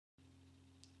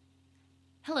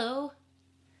Hello.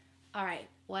 All right,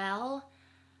 well,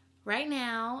 right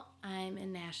now I'm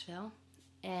in Nashville,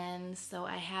 and so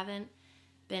I haven't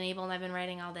been able, and I've been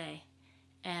writing all day,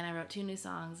 and I wrote 2 new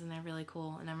songs, and they're really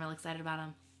cool, and I'm really excited about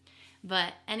them.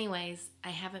 But anyways, I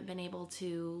haven't been able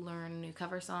to learn a new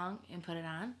cover song and put it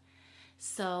on,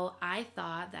 so I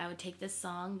thought that I would take this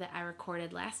song that I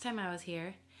recorded last time I was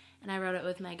here, and I wrote it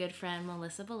with my good friend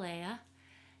Melissa Balea,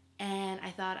 and I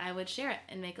thought I would share it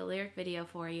and make a lyric video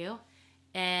for you.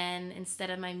 And instead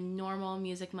of my normal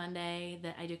Music Monday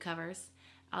that I do covers,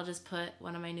 I'll just put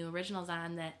one of my new originals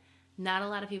on that not a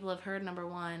lot of people have heard, number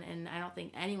one, and I don't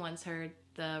think anyone's heard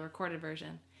the recorded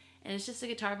version. And it's just a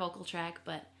guitar vocal track,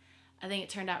 but I think it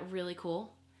turned out really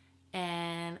cool,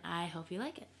 and I hope you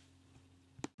like it.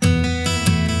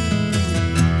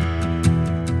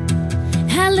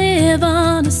 I live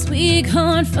on a sweet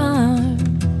corn farm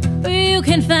where you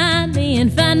can find me and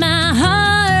find my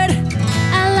heart.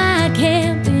 I like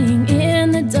camping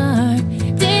in the dark,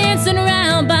 dancing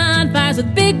around bonfires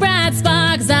with big bright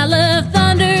sparks. I love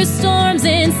thunderstorms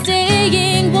and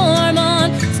staying warm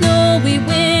on snowy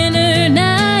winter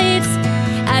nights.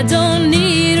 I don't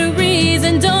need a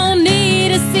reason, don't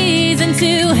need a season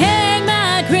to hang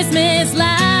my Christmas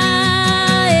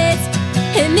lights.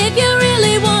 And if you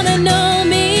really want to know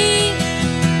me,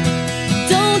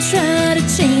 don't try to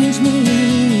change me.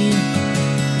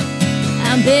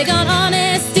 I'm big on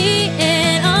honesty,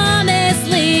 and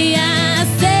honestly I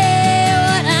say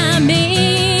what I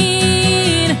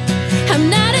mean. I'm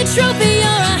not a trophy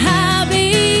or a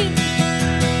hobby,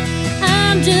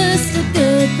 I'm just a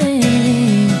good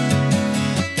thing.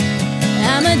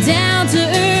 I'm a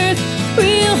down-to-earth,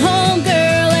 real home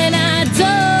girl, and I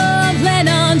don't plan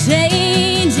on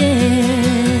changing.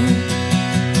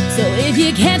 So if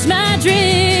you catch my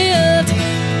drift,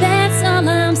 that's all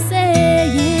I'm saying.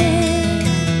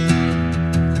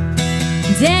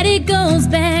 Daddy goes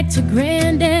back to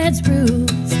Granddad's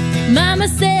roots. Mama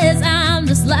says I'm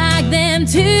just like them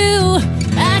too.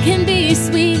 I can be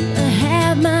sweet or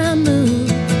have my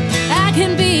mood. I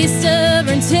can be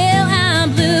stubborn till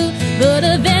I'm blue, but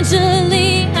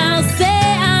eventually I'll say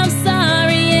I'm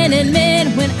sorry and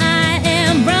admit when I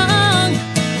am wrong.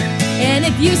 And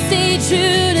if you stay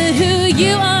true to who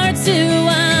you are too,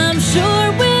 I'm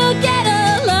sure we'll get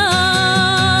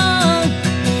along.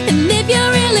 And if you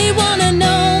really want to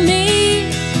know me,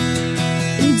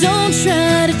 then don't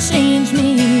try to change me.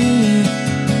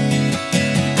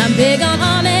 I'm big on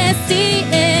honesty,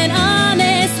 and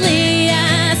honestly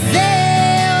I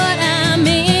say what I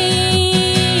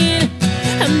mean.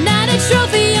 I'm not a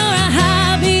trophy or a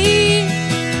hobby,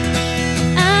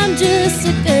 I'm just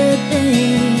a good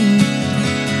thing.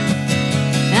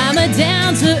 I'm a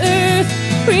down-to-earth,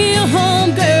 real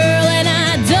home girl, and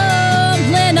I don't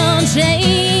plan on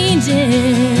changing.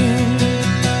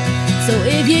 So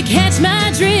if you catch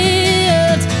my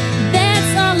drift,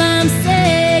 that's all I'm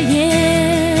saying.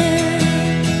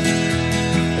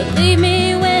 Believe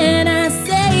me when I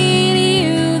say to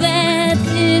you that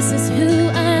this is who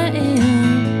I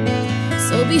am.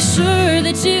 So be sure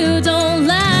that you don't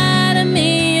lie to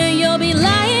me, or you'll be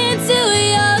lying to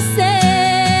yourself.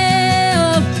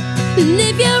 And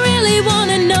if you really want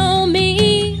to know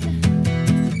me,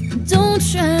 don't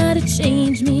try to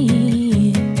change me.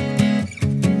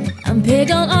 I'm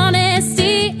big on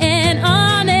honesty, and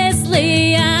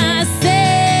honestly I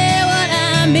say what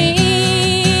I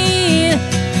mean.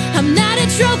 I'm not a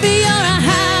trophy or a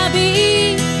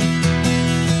hobby,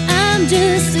 I'm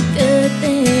just a good